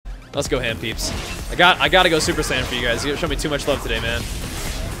Let's go ham, peeps. I gotta go Super Saiyan for you guys. You show me too much love today, man.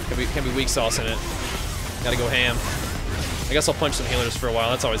 Can be weak sauce in it. Gotta go ham. I guess I'll punch some healers for a while.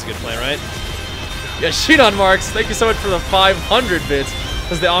 That's always a good plan, right? Yeah, sheet on Marks. Thank you so much for the 500 bits.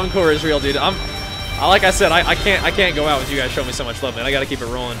 Because the encore is real, dude. Like I said, I can't go out with you guys showing me so much love, man. I gotta keep it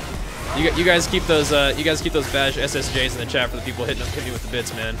rolling. You guys keep those badge SSJs in the chat for the people hitting me with the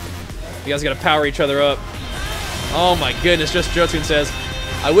bits, man. You guys gotta power each other up. Oh my goodness, just Jotun says,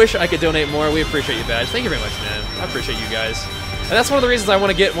 I wish I could donate more. We appreciate you, badge. Thank you very much, man. I appreciate you guys. And that's one of the reasons I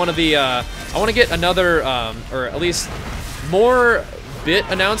want to get one of the I want to get another or at least more bit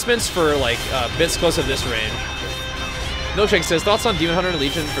announcements for like bits close to this range. Milkshake says, thoughts on Demon Hunter and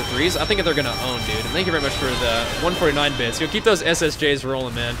Legion for 3s? I think they're gonna own, dude. And thank you very much for the 149 bits. Yo, keep those SSJs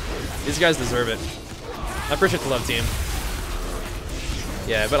rolling, man. These guys deserve it. I appreciate the love, team.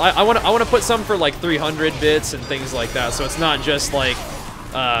 Yeah, but I want to put some for like 300 bits and things like that, so it's not just like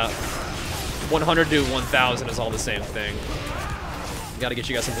 100 to 1,000 is all the same thing. Gotta get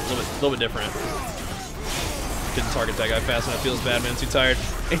you guys something a little bit different. Couldn't target that guy fast enough. Feels bad, man. Too tired.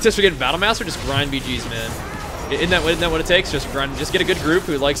 Just for getting Battle Master, just grind BGs, man. Isn't that what it takes? Just grind. Just get a good group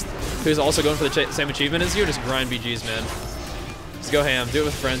who's also going for the same achievement as you. Just grind BGs, man. Just go ham. Do it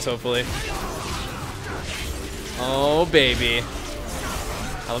with friends, hopefully. Oh baby.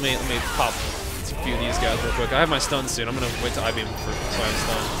 Let me pop a few of these guys real quick. I have my stun soon. I'm gonna wait till I-beam so I have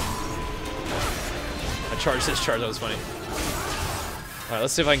stun. I charged this charge. That was funny. All right,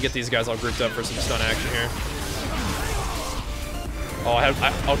 let's see if I can get these guys all grouped up for some stun action here. Oh,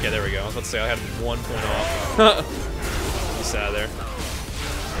 okay, there we go. I was about to say I had 1 point off. Just out of there.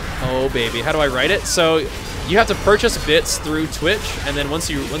 Oh baby, how do I write it? So you have to purchase bits through Twitch, and then once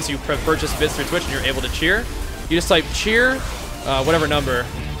you purchase bits through Twitch and you're able to cheer, you just type cheer, whatever number,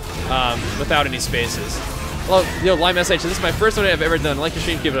 without any spaces. Well, yo, Lime SH, this is my first one I've ever done. I like your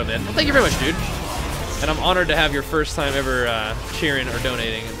stream, keep it up, man. Well, thank you very much, dude. And I'm honored to have your first time ever cheering or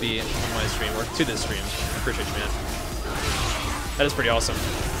donating and be on my stream, or to this stream. I appreciate you, man. That is pretty awesome.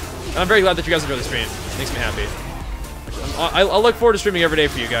 And I'm very glad that you guys enjoy the stream. It makes me happy. I look forward to streaming every day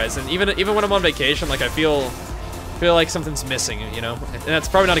for you guys, and even when I'm on vacation, like I feel like something's missing, you know, and that's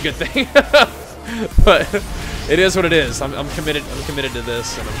probably not a good thing. But it is what it is. I'm committed. I'm committed to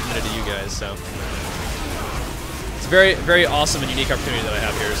this, and I'm committed to you guys. So it's a very, very awesome and unique opportunity that I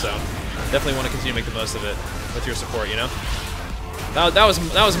have here. So definitely want to continue to make the most of it with your support. You know, that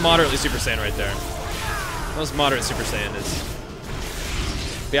was moderately Super Saiyan right there. That was moderate Super Saiyan.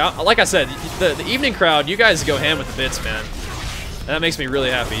 Yeah, like I said, the evening crowd, you guys go ham with the bits, man. And that makes me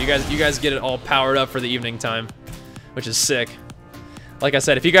really happy. You guys get it all powered up for the evening time, which is sick. Like I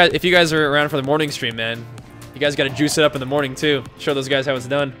said, if you guys are around for the morning stream, man, you guys got to juice it up in the morning too. Show those guys how it's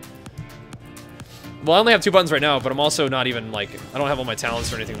done. Well, I only have 2 buttons right now, but I'm also not even like, I don't have all my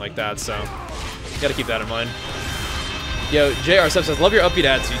talents or anything like that, so you got to keep that in mind. Yo, JR Sub says, love your upbeat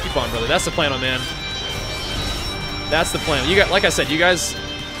attitude. Keep on, brother. That's the plan, my man. That's the plan. You got, like I said, you guys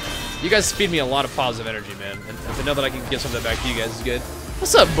feed me a lot of positive energy, man. And to know that I can give some of that back to you guys is good.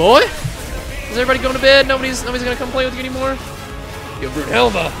 What's up, boy? Is everybody going to bed? Nobody's gonna come play with you anymore? Yo, Brute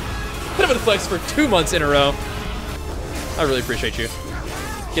Helma. Put him in the flex for 2 months in a row. I really appreciate you.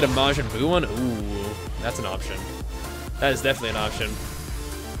 Get a Majin Buu one? Ooh, that's an option. That is definitely an option.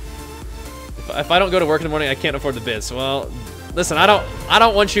 If I don't go to work in the morning, I can't afford the bits. Well, listen, I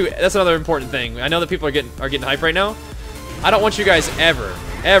don't want you. That's another important thing. I know that people are getting hype right now. I don't want you guys ever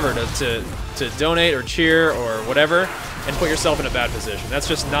to donate or cheer or whatever and put yourself in a bad position. That's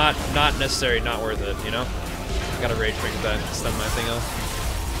just not necessary, not worth it, you know? I got a rage drink that stun my thing off.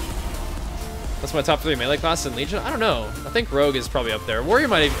 That's my top 3 melee class in Legion. I don't know. I think Rogue is probably up there. Warrior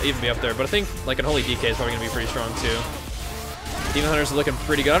might even be up there, but I think like an Holy DK is probably gonna be pretty strong too. Demon Hunters are looking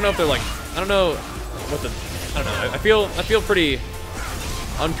pretty good. I don't know if they're like, I don't know. I feel pretty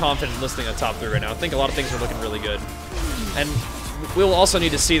unconfident listing a top 3 right now. I think a lot of things are looking really good, and we'll also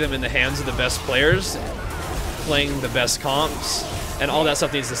need to see them in the hands of the best players, playing the best comps, and all that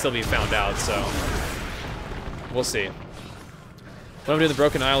stuff needs to still be found out. So we'll see. When I'm doing the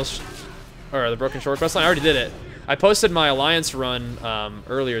Broken Isles or the Broken Shore quest line, I already did it. I posted my Alliance run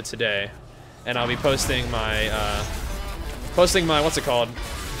earlier today, and I'll be posting my what's it called?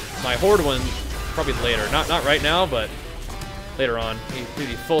 My Horde one probably later. Not right now, but later on. He'd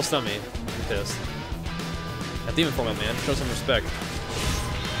be full stomach. I'm pissed. That demon format, man. Show some respect.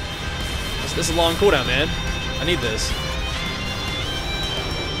 This is a long cooldown, man. I need this.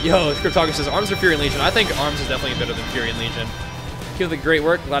 Yo, Cryptographer says, Arms or Fury and Legion? I think Arms is definitely better than Fury and Legion. Keep up the great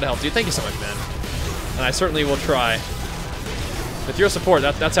work. Glad to help, dude. Thank you so much, man. And I certainly will try. With your support,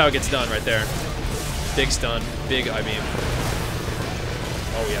 that's how it gets done right there. Big stun. Big I-beam.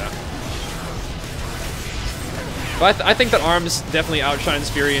 Oh, yeah. But I think that Arms definitely outshines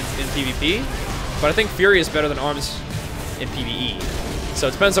Fury in PvP. But I think Fury is better than Arms in PvE. So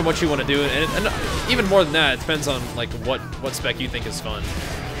it depends on what you want to do. And even more than that, it depends on like what spec you think is fun.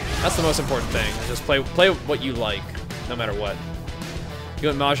 That's the most important thing. Just play what you like, no matter what. You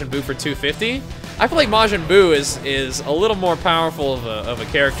want Majin Buu for 250? I feel like Majin Buu is a little more powerful of a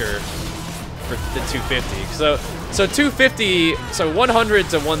character for the 250. So 250, so 100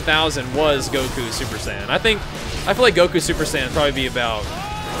 to 1000 was Goku Super Saiyan. I feel like Goku Super Saiyan would probably be about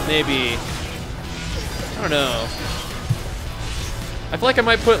maybe, I don't know. I feel like I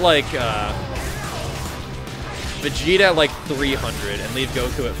might put like Vegeta at like 300 and leave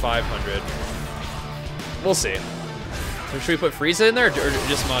Goku at 500. We'll see. So should we put Frieza in there or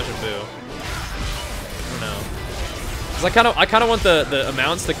just Majin Buu? I don't know. Cause I kind of want the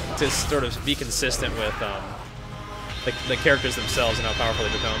amounts to sort of be consistent with the characters themselves and how powerful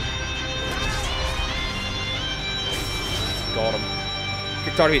they become. Got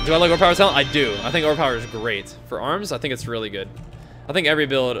him. Do I like Overpower talent? I do. I think Overpower is great. For Arms, I think it's really good. I think every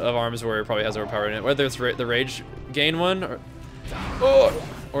build of Arms Warrior probably has Overpower in it, whether it's the Rage Gain one or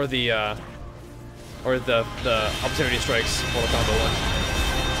the Opportunity Strikes Mortal Combo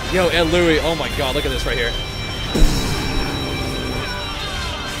one. Yo, Ed Louis, oh my god, look at this right here.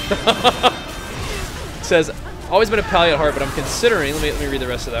 It says, always been a pally at heart, but I'm considering, let me read the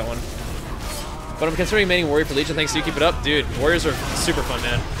rest of that one. But I'm considering maining Warrior for Legion, thanks to you, keep it up. Dude, Warriors are super fun,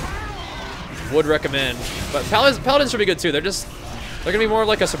 man. Would recommend. But Paladins should be good too, they're gonna be more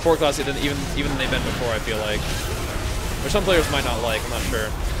like a support class than even than they've been before, I feel like. Which some players might not like, I'm not sure.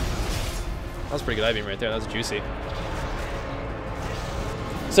 That was pretty good I-beam right there, that was juicy.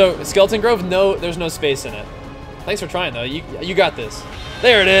 So, Skeleton Grove, no, there's no space in it. Thanks for trying though, you got this.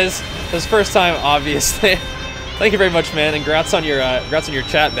 There it is, this first time, obviously. Thank you very much, man, and congrats on your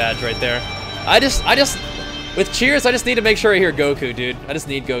chat badge right there. I just, with cheers, I just need to make sure I hear Goku, dude. I just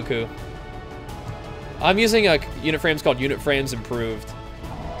need Goku. I'm using unit frames called Unit Frames Improved.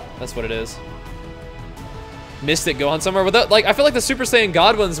 That's what it is. Mystic Gohan somewhere. But like, I feel like the Super Saiyan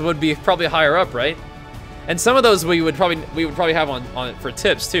God ones would be probably higher up, right? And some of those we would probably have on for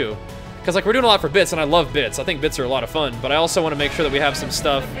tips too, because like we're doing a lot for bits, and I love bits. I think bits are a lot of fun, but I also want to make sure that we have some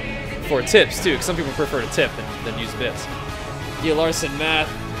stuff for tips too, because some people prefer to tip than use bits. Yeah, Larson, Matt.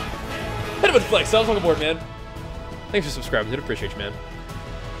 Hit it with flex. I'm on board, man. Thanks for subscribing, dude. Appreciate you, man.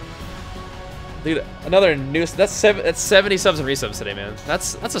 Dude, another new. That's 70 subs and resubs today, man.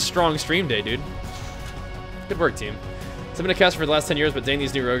 That's a strong stream day, dude. Good work, team. So I've been a caster for the last 10 years, but dang,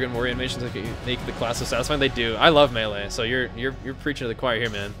 these new Rogue and Warrior animations make the class so satisfying. They do. I love melee, so you're preaching to the choir here,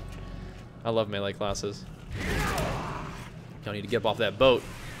 man. I love melee classes. Y'all need to get up off that boat.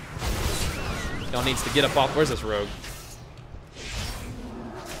 Y'all needs to get up off. Where's this Rogue?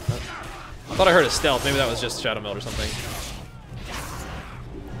 I thought I heard a stealth. Maybe that was just Shadow Meld or something.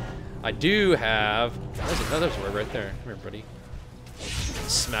 I do have. There's a Rogue right there. Come here, buddy.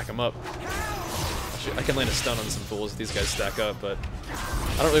 Smack him up. I can land a stun on some fools if these guys stack up, but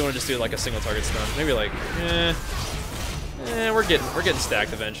I don't really want to just do like a single target stun. Maybe like, we're getting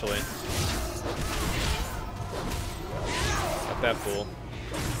stacked eventually. Got that fool.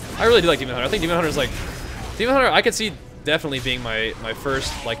 I really do like Demon Hunter. I think Demon Hunter is like, Demon Hunter. I could see definitely being my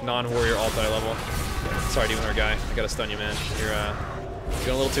first like non-warrior alt that I level. Sorry, Demon Hunter guy. I gotta stun you, man. You're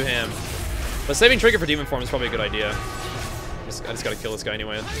going a little too ham. But saving Trigger for Demon Form is probably a good idea. I just gotta kill this guy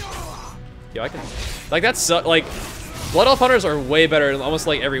anyway. Yo, I can, like that's like, Blood Elf Hunters are way better in almost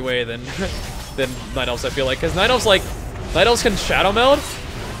like every way than Night Elves. I feel like, because Night Elves can Shadow Meld,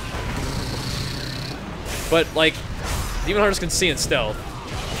 but like Demon Hunters can see in stealth.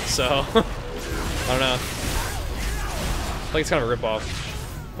 So I don't know. I think it's kind of a ripoff.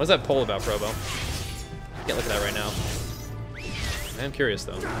 What is that poll about, Probo? Can't look at that right now. I am curious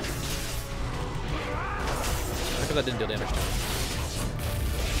though. How come that didn't deal damage to him?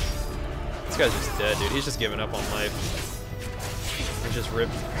 This guy's just dead, dude. He's just giving up on life. He's just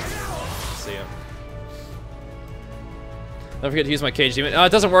ripped. See ya. Don't forget to use my cage demon.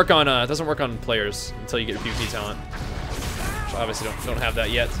 It doesn't work on players until you get your PvP talent. Which obviously don't have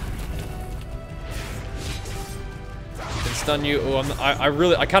that yet. Can stun you. Oh,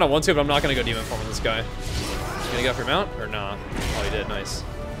 I kind of want to, but I'm not gonna go demon form on this guy. You gonna get off your mount or nah? Oh, he did. Nice.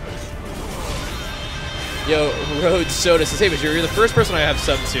 Yo, Road Soda says, hey, but you're the first person I have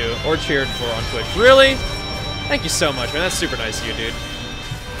subbed to or cheered for on Twitch. Really? Thank you so much, man. That's super nice of you, dude.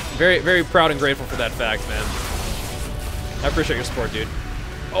 Very, very proud and grateful for that fact, man. I appreciate your support, dude.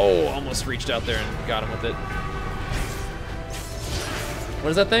 Oh, almost reached out there and got him with it. What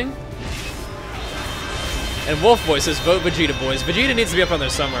is that thing? And Wolf Boy says, vote Vegeta, boys. Vegeta needs to be up on there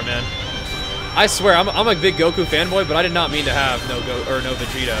somewhere, man. I swear, I'm a big Goku fanboy, but I did not mean to have no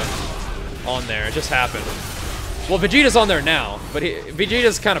Vegeta on there. It just happened. Well, Vegeta's on there now, but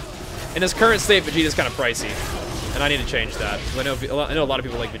Vegeta's kind of, in his current state, Vegeta's kind of pricey, and I need to change that. I know a lot of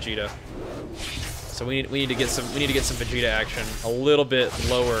people like Vegeta, so we need to get some Vegeta action a little bit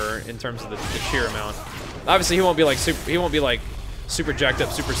lower in terms of the cheer amount. Obviously, he won't be like super jacked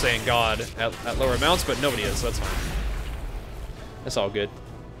up Super Saiyan God at lower amounts, but nobody is, so that's fine. That's all good.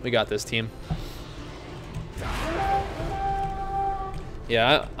 We got this, team.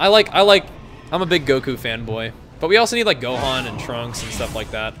 Yeah, I'm a big Goku fanboy, but we also need like Gohan and Trunks and stuff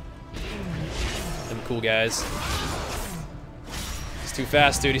like that. Them cool guys. He's too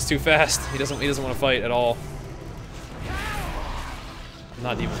fast, dude. He's too fast. He doesn't want to fight at all. I'm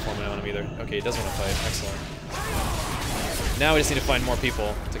not demon forming on him either. Okay, he doesn't want to fight. Excellent. Now we just need to find more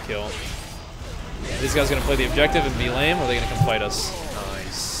people to kill. Are these guys gonna play the objective and be lame, or are they gonna come fight us?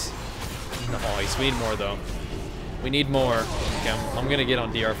 Nice. Nice. We need more though. We need more. Okay, I'm gonna get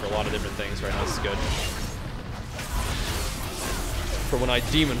on DR for a lot of different things right now. This is good. For when I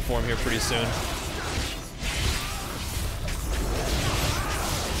demon form here pretty soon.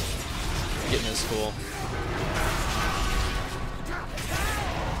 Getting this cool.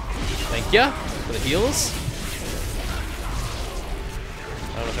 Thank ya for the heals.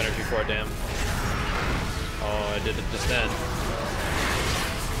 I don't have energy for it, damn. Oh, I did it just then.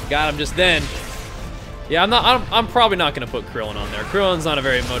 Got him just then. Yeah, I'm probably not gonna put Krillin on there. Krillin's not a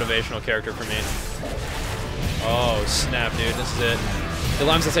very motivational character for me. Oh snap, dude, this is it. The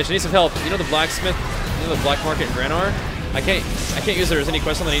lime sensation needs some help. You know the blacksmith, you know the black market in Granar? I can't use it. There's any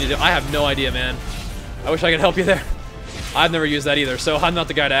quest that I need to do. I have no idea, man. I wish I could help you there. I've never used that either, so I'm not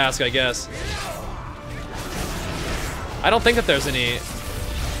the guy to ask, I guess. I don't think there's any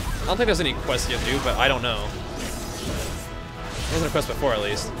quests you have to do, but I don't know. There wasn't a quest before, at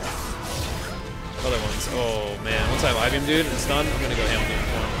least. Other ones. Oh man, once I have Eye Beam, dude, and it's done, I'm gonna go ham on the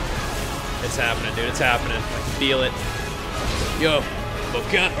one. It's happening, dude. It's happening. I can feel it. Yo,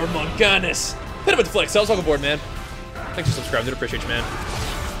 Moncanis. Hit him with the flex. Welcome aboard, man. Thanks for subscribing, dude. Appreciate you, man.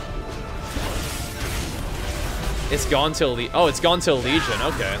 It's gone till it's gone till Legion.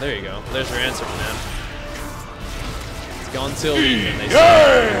 Okay, there you go. There's your answer, man. It's gone till Legion. They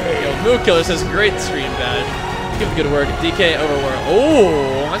say. Yo, Moo Killer says great stream badge. Keep the good work. DK overworld.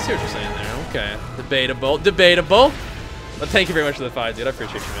 Oh, I see what you're saying there. Okay, debatable, debatable. But thank you very much for the 5, dude. I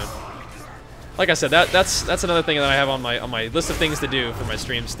appreciate you, man. Like I said, that's another thing that I have on my list of things to do for my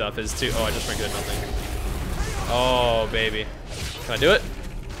stream stuff is to. Oh, I just drank nothing. Oh baby, can I do it?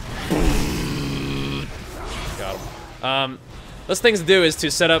 Got him. Those things to do is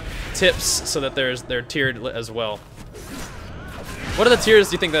to set up tips so that they're tiered as well. What are the tiers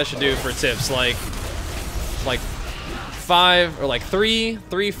do you think that I should do for tips? Like 5 or like 3,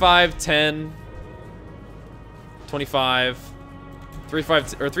 5, 10, 25, 3,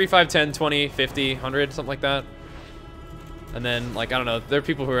 5 or 3, 5, 10, 20, 50, 100, something like that. And then like I don't know, there are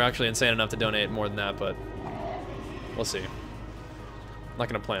people who are actually insane enough to donate more than that, but we'll see. I'm not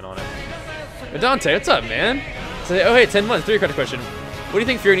gonna plan on it. But Dante, what's up, man? So, oh hey, 10 months. 3-credit question. What do you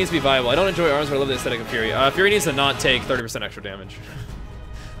think Fury needs to be viable? I don't enjoy arms, but I love the aesthetic of Fury. Fury needs to not take 30% extra damage.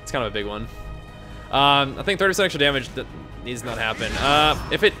 It's kind of a big one. I think 30% extra damage that needs to not happen.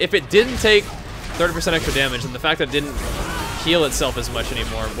 If it didn't take 30% extra damage, then the fact that it didn't heal itself as much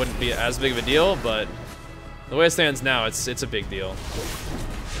anymore wouldn't be as big of a deal. But the way it stands now, it's a big deal.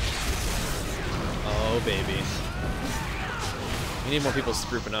 Oh baby. We need more people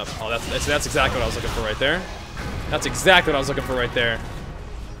grouping up. Oh, that's exactly what I was looking for right there. That's exactly what I was looking for right there.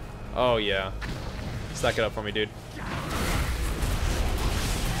 Oh yeah. Stack it up for me, dude.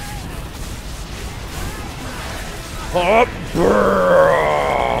 Oh,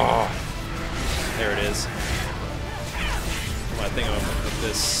 there it is. I think I'm gonna put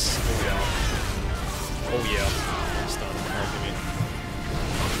this. Oh yeah. Oh yeah. Stun. Alright, give me.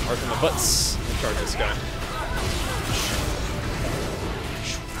 Arc in my butts. I'll charge this guy.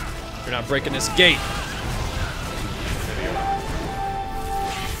 You're not breaking this gate. There we go.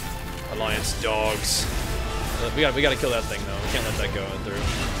 Alliance dogs. We gotta kill that thing though. We can't let that go through.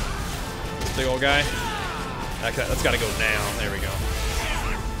 This big old guy. That's gotta go now. There we go.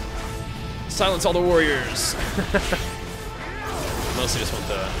 Silence all the warriors. Mostly just want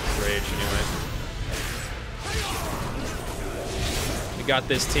the rage anyway. We got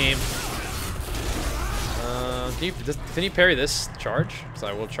this team. Can you parry this charge? Because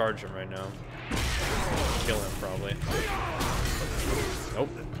I will charge him right now. Kill him probably. Nope.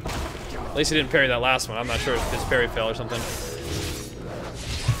 At least he didn't parry that last one. I'm not sure if his parry fell or something.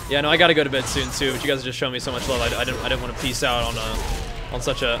 Yeah, no, I gotta go to bed soon too. But you guys have just shown me so much love. I didn't want to peace out on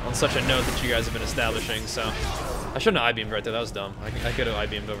such a note that you guys have been establishing. So I shouldn't have I-beamed right there. That was dumb. I could have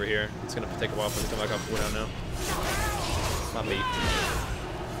I-beamed over here. It's gonna take a while for it to come back off cooldown now. My beat.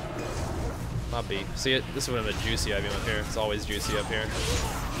 My beat. See it? This would have been juicy I-beam up here. It's always juicy up here.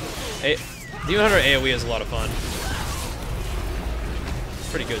 Hey, Demon Hunter AoE is a lot of fun.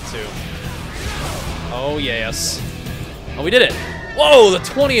 Pretty good too. Oh yes. Oh, we did it. Whoa, the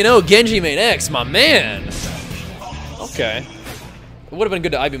 20-0 Genjimainz, my man. Okay. It would have been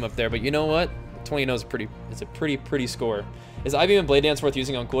good to I-beam up there, but you know what? 20-0 is a pretty score. Is I-beam and Blade Dance worth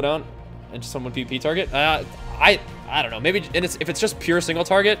using on cooldown and just someone PvP target? I don't know. Maybe if it's just pure single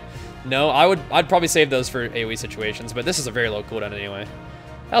target, no. I'd probably save those for AoE situations, but this is a very low cooldown anyway.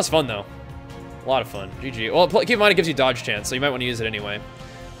 That was fun though. A lot of fun. GG. Well, keep in mind it gives you dodge chance, so you might want to use it anyway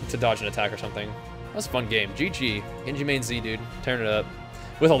to dodge an attack or something. That was a fun game. GG. Genjimainz Z, dude. Tearing it up.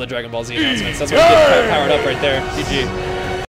 With all the Dragon Ball Z announcements. That's what we get powered up right there. GG.